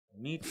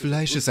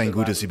Fleisch ist ein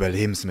gutes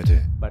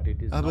Überlebensmittel,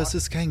 aber es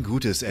ist kein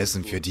gutes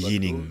Essen für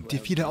diejenigen, die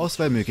viele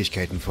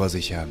Auswahlmöglichkeiten vor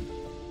sich haben.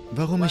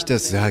 Warum ich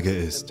das sage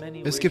ist,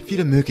 es gibt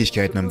viele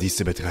Möglichkeiten, um dies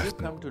zu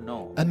betrachten.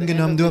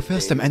 Angenommen, du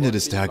erfährst am Ende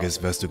des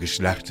Tages, wirst du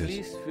geschlachtet.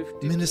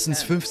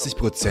 Mindestens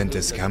 50%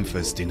 des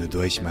Kampfes, den du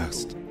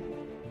durchmachst.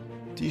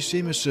 Die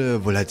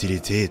chemische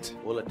Volatilität,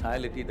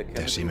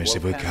 der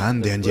chemische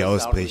Vulkan, der in dir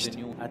ausbricht,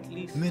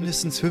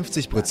 mindestens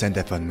 50%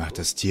 davon macht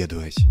das Tier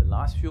durch.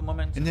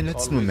 In den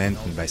letzten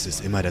Momenten weiß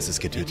es immer, dass es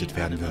getötet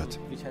werden wird.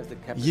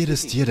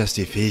 Jedes Tier, das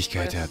die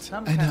Fähigkeit hat,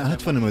 eine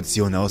Art von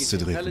Emotion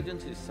auszudrücken.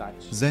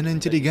 Seine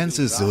Intelligenz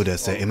ist so,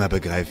 dass er immer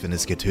begreift, wenn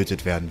es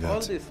getötet werden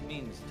wird.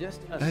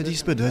 All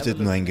dies bedeutet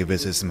nur ein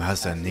gewisses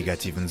Maß an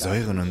negativen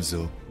Säuren und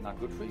so,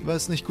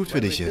 was nicht gut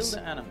für dich ist.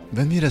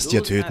 Wenn wir das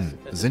Tier töten,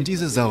 sind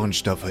diese sauren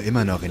Stoffe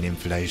immer noch in dem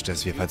Fleisch,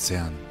 das wir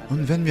verzehren.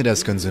 Und wenn wir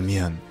das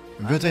konsumieren,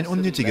 wird ein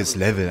unnötiges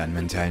Level an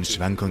mentalen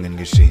Schwankungen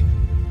geschehen.